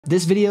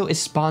This video is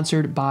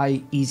sponsored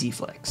by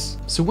EazyFlicks.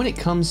 So when it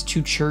comes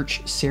to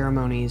church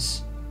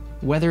ceremonies,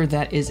 whether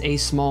that is a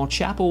small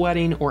chapel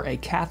wedding or a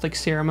Catholic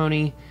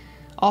ceremony,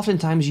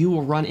 oftentimes you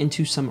will run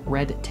into some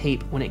red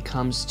tape when it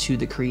comes to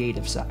the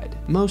creative side.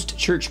 Most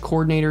church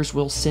coordinators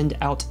will send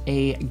out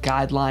a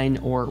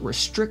guideline or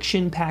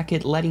restriction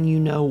packet letting you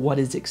know what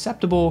is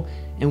acceptable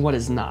and what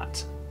is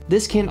not.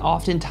 This can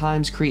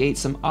oftentimes create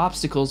some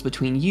obstacles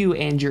between you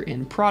and your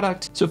end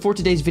product. So for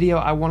today's video,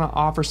 I want to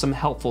offer some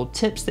helpful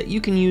tips that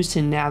you can use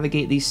to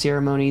navigate these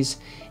ceremonies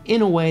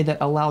in a way that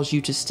allows you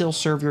to still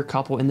serve your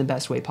couple in the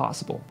best way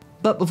possible.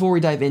 But before we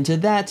dive into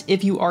that,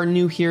 if you are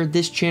new here,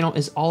 this channel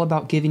is all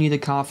about giving you the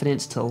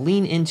confidence to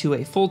lean into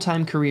a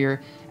full-time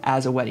career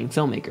as a wedding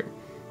filmmaker.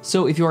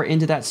 So if you are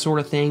into that sort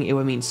of thing, it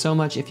would mean so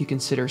much if you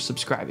consider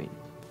subscribing.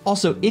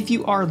 Also, if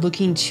you are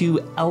looking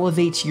to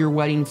elevate your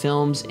wedding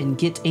films and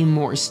get a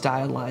more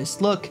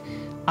stylized look,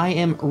 I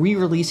am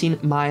re-releasing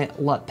my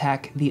LUT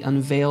pack, the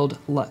Unveiled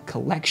LUT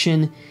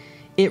Collection.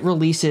 It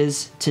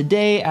releases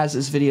today as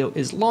this video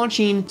is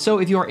launching, so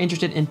if you are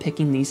interested in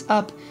picking these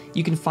up,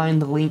 you can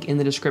find the link in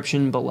the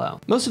description below.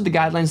 Most of the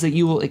guidelines that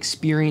you will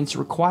experience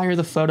require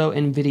the photo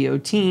and video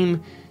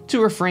team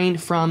to refrain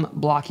from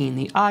blocking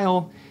the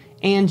aisle,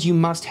 and you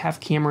must have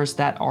cameras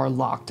that are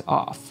locked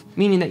off,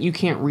 meaning that you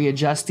can't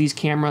readjust these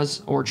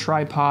cameras or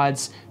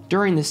tripods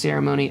during the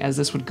ceremony, as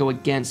this would go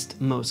against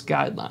most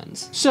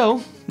guidelines.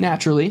 So,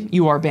 naturally,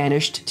 you are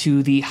banished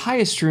to the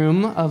highest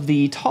room of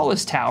the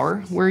tallest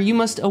tower, where you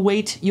must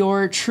await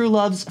your true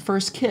love's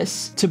first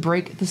kiss to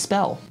break the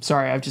spell.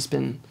 Sorry, I've just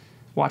been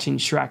watching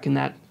Shrek and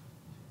that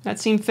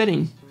seemed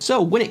fitting.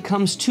 So when it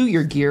comes to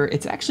your gear,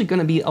 it's actually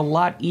gonna be a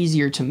lot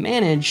easier to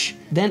manage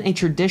than a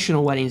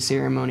traditional wedding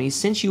ceremony,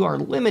 since you are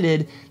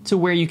limited to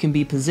where you can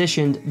be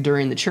positioned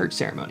during the church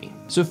ceremony.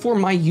 So for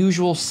my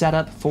usual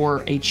setup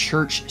for a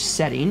church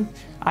setting,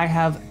 I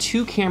have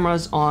two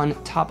cameras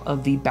on top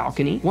of the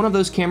balcony. One of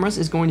those cameras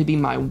is going to be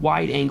my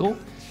wide angle,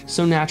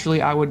 so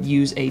naturally I would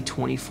use a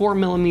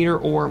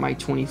 24mm or my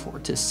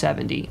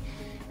 24-70.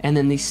 And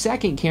then the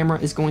second camera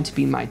is going to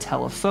be my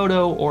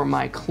telephoto or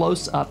my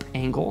close-up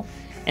angle.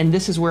 And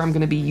this is where I'm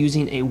going to be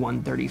using a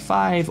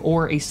 135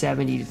 or a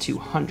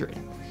 70-200.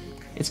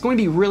 It's going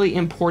to be really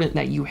important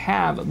that you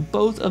have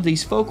both of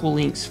these focal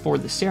lengths for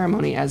the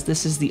ceremony, as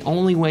this is the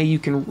only way you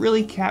can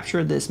really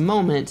capture this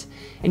moment,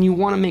 and you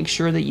want to make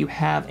sure that you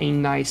have a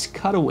nice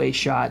cutaway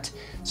shot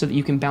so that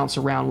you can bounce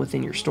around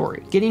within your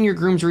story. Getting your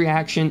groom's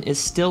reaction is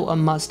still a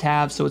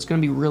must-have, so it's going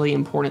to be really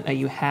important that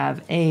you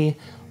have a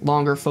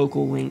longer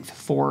focal length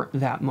for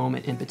that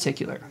moment in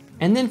particular.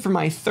 And then for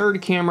my third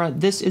camera,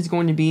 this is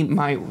going to be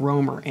my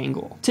roamer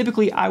angle.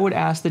 Typically, I would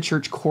ask the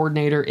church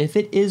coordinator if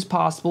it is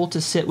possible to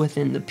sit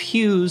within the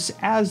pews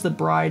as the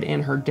bride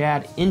and her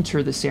dad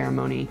enter the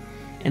ceremony,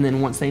 and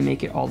then once they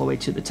make it all the way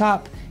to the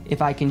top,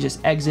 if I can just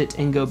exit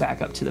and go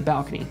back up to the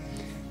balcony.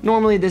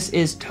 Normally this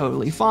is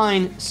totally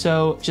fine,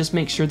 so just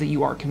make sure that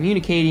you are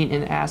communicating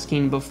and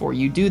asking before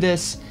you do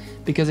this,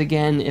 because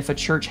again, if a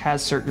church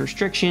has certain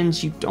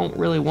restrictions, you don't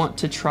really want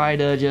to try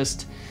to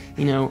just,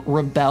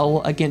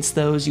 rebel against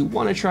those. You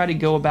want to try to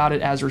go about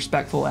it as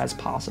respectful as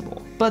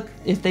possible. But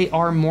if they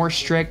are more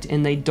strict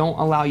and they don't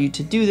allow you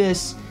to do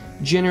this,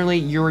 generally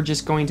you're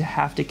just going to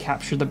have to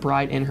capture the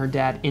bride and her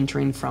dad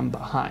entering from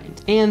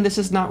behind. And this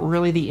is not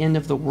really the end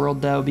of the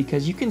world though,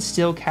 because you can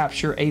still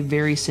capture a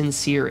very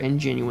sincere and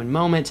genuine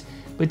moment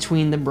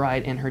between the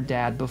bride and her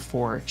dad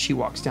before she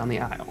walks down the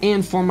aisle.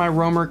 And for my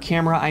roamer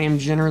camera, I am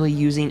generally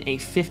using a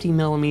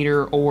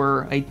 50mm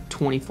or a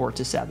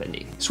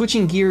 24-70.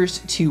 Switching gears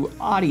to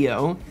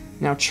audio,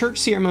 now church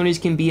ceremonies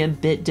can be a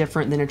bit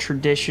different than a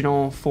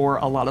traditional for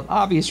a lot of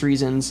obvious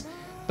reasons,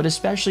 but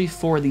especially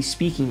for the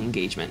speaking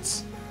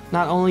engagements.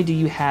 Not only do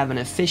you have an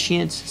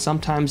officiant,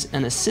 sometimes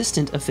an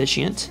assistant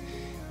officiant,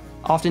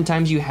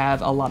 oftentimes you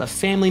have a lot of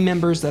family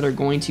members that are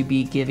going to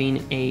be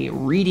giving a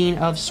reading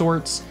of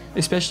sorts,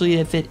 especially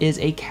if it is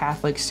a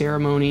Catholic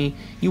ceremony.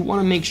 You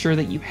want to make sure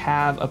that you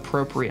have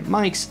appropriate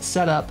mics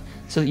set up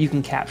so that you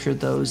can capture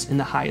those in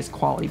the highest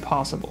quality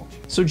possible.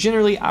 So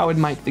generally I would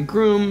mic the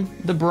groom,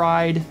 the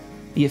bride,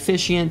 the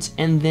officiant,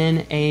 and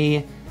then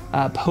a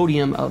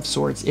podium of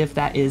sorts if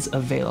that is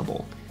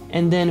available.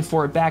 And then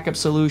for a backup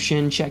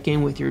solution, check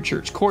in with your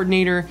church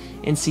coordinator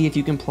and see if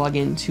you can plug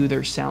into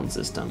their sound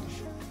system.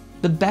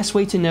 The best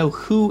way to know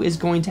who is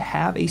going to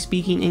have a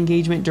speaking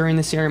engagement during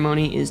the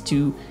ceremony is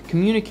to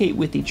communicate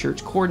with the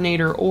church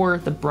coordinator or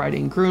the bride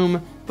and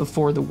groom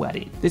before the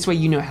wedding. This way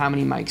you know how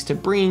many mics to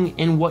bring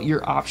and what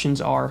your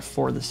options are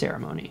for the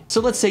ceremony.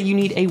 So let's say you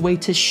need a way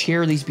to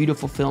share these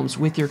beautiful films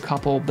with your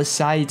couple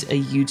besides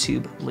a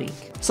YouTube link.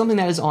 Something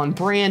that is on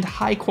brand,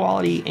 high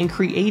quality, and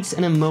creates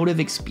an emotive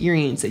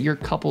experience that your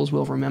couples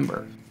will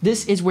remember.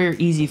 This is where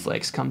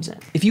EazyFlicks comes in.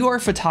 If you are a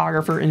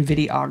photographer and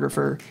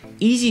videographer,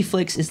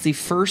 EazyFlicks is the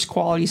first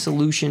quality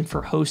solution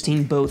for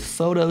hosting both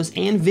photos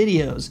and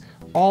videos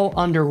all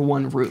under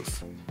one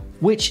roof,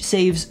 which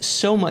saves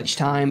so much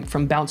time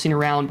from bouncing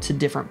around to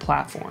different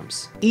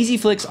platforms.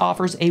 EazyFlicks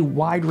offers a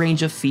wide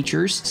range of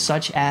features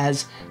such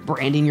as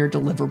branding your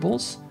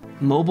deliverables,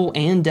 mobile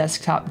and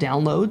desktop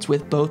downloads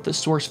with both the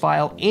source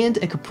file and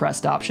a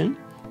compressed option,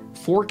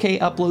 4K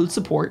upload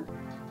support,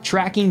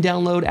 tracking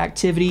download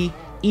activity,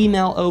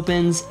 email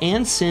opens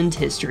and send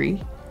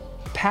history,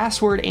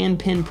 password and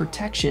PIN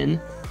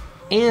protection,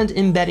 and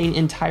embedding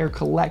entire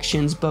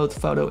collections,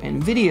 both photo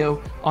and video,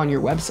 on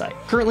your website.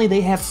 Currently, they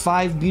have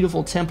 5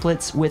 beautiful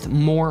templates with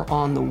more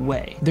on the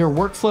way. Their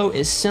workflow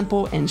is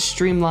simple and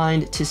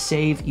streamlined to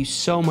save you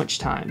so much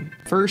time.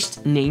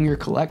 First, name your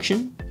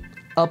collection,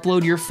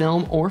 upload your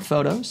film or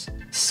photos,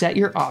 set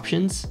your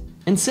options,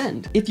 and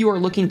send. If you are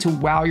looking to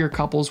wow your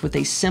couples with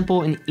a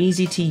simple and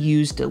easy to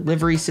use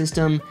delivery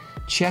system,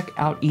 check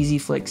out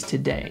EazyFlicks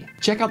today.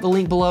 Check out the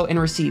link below and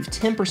receive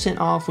 10%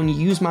 off when you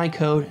use my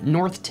code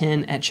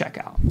NORTH10 at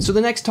checkout. So the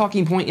next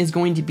talking point is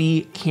going to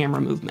be camera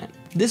movement.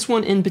 This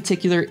one in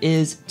particular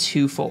is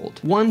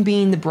twofold. One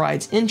being the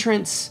bride's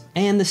entrance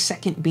and the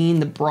second being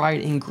the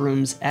bride and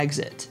groom's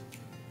exit.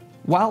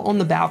 While on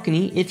the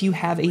balcony, if you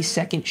have a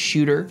second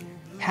shooter,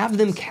 have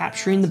them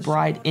capturing the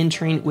bride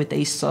entering with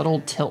a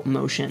subtle tilt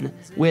motion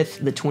with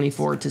the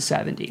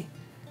 24-70,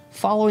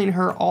 following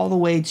her all the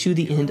way to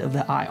the end of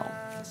the aisle.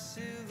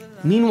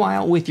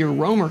 Meanwhile, with your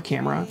roamer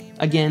camera,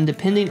 again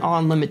depending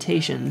on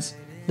limitations,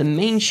 the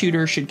main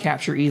shooter should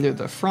capture either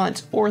the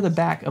front or the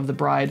back of the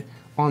bride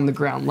on the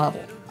ground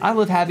level. I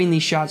love having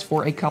these shots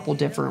for a couple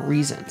different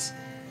reasons.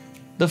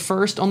 The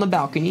first, on the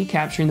balcony,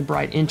 capturing the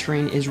bride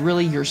entering, is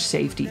really your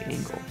safety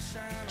angle.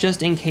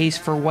 Just in case,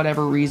 for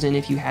whatever reason,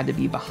 if you had to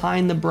be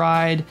behind the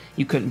bride,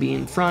 you couldn't be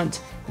in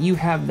front, you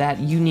have that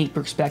unique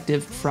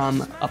perspective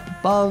from up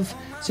above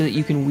so that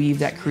you can weave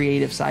that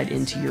creative side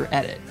into your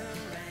edit.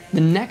 The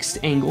next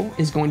angle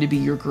is going to be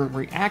your groom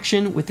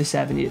reaction with the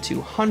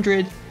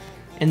 70-200,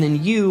 and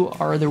then you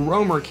are the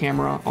roamer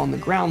camera on the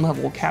ground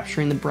level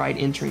capturing the bride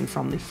entering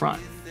from the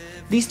front.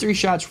 These 3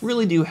 shots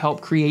really do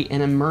help create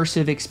an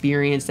immersive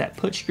experience that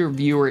puts your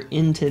viewer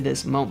into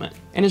this moment,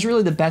 and is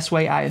really the best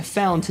way I have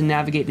found to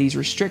navigate these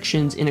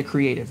restrictions in a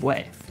creative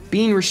way.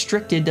 Being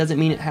restricted doesn't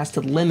mean it has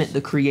to limit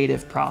the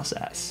creative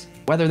process,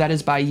 whether that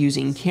is by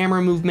using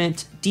camera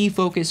movement,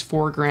 defocus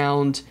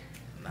foreground,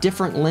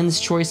 different lens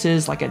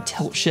choices like a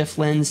tilt shift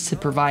lens to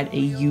provide a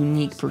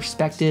unique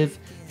perspective,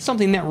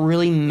 something that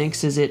really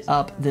mixes it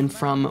up than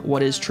from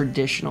what is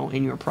traditional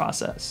in your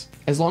process.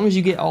 As long as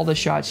you get all the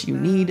shots you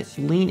need,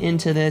 lean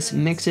into this,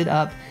 mix it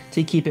up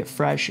to keep it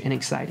fresh and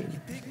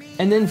exciting.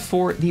 And then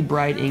for the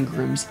bride and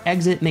groom's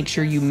exit, make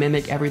sure you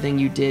mimic everything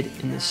you did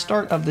in the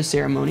start of the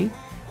ceremony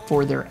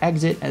for their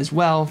exit as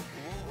well,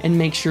 and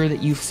make sure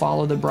that you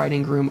follow the bride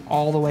and groom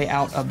all the way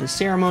out of the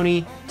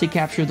ceremony to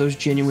capture those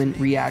genuine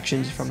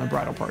reactions from the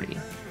bridal party.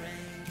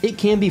 It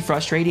can be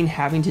frustrating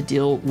having to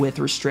deal with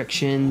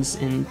restrictions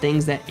and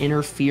things that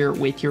interfere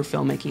with your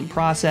filmmaking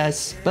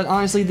process, but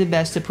honestly the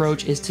best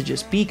approach is to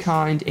just be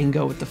kind and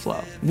go with the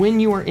flow. When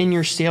you are in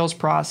your sales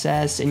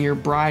process and your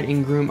bride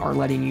and groom are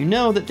letting you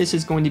know that this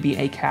is going to be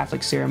a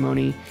Catholic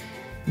ceremony,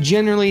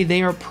 generally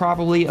they are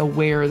probably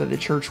aware that the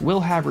church will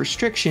have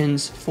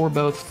restrictions for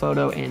both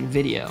photo and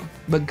video.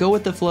 But go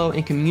with the flow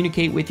and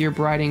communicate with your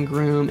bride and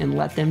groom and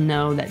let them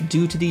know that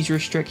due to these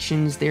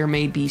restrictions there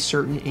may be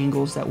certain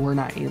angles that we're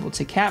not able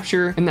to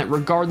capture, and that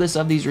regardless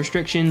of these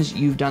restrictions,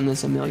 you've done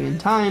this a million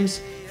times,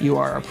 you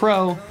are a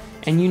pro,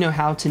 and you know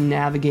how to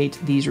navigate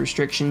these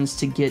restrictions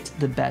to get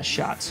the best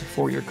shots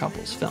for your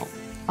couple's film.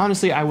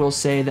 Honestly, I will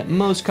say that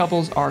most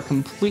couples are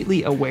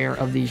completely aware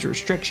of these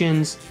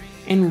restrictions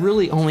and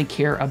really only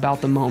care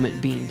about the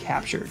moment being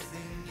captured.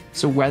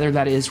 So whether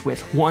that is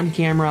with 1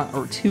 camera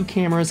or 2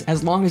 cameras,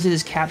 as long as it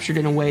is captured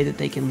in a way that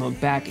they can look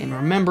back and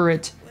remember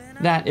it,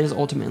 that is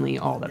ultimately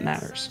all that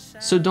matters.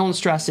 So don't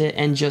stress it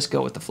and just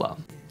go with the flow.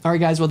 Alright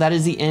guys, well that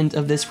is the end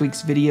of this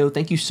week's video.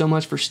 Thank you so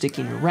much for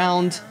sticking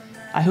around.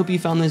 I hope you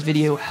found this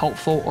video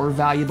helpful or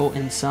valuable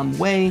in some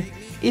way.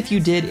 If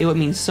you did, it would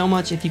mean so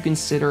much if you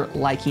consider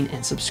liking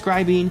and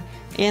subscribing,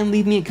 and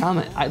leave me a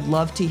comment. I'd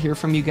love to hear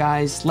from you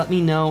guys. Let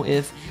me know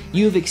if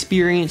you've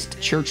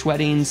experienced church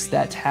weddings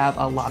that have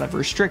a lot of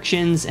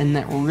restrictions and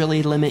that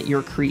really limit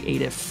your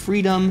creative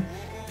freedom,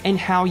 and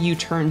how you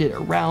turned it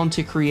around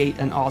to create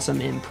an awesome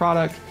end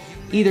product.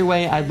 Either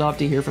way, I'd love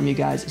to hear from you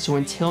guys. So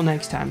until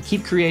next time,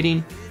 keep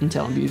creating and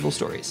telling beautiful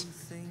stories.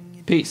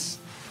 Peace.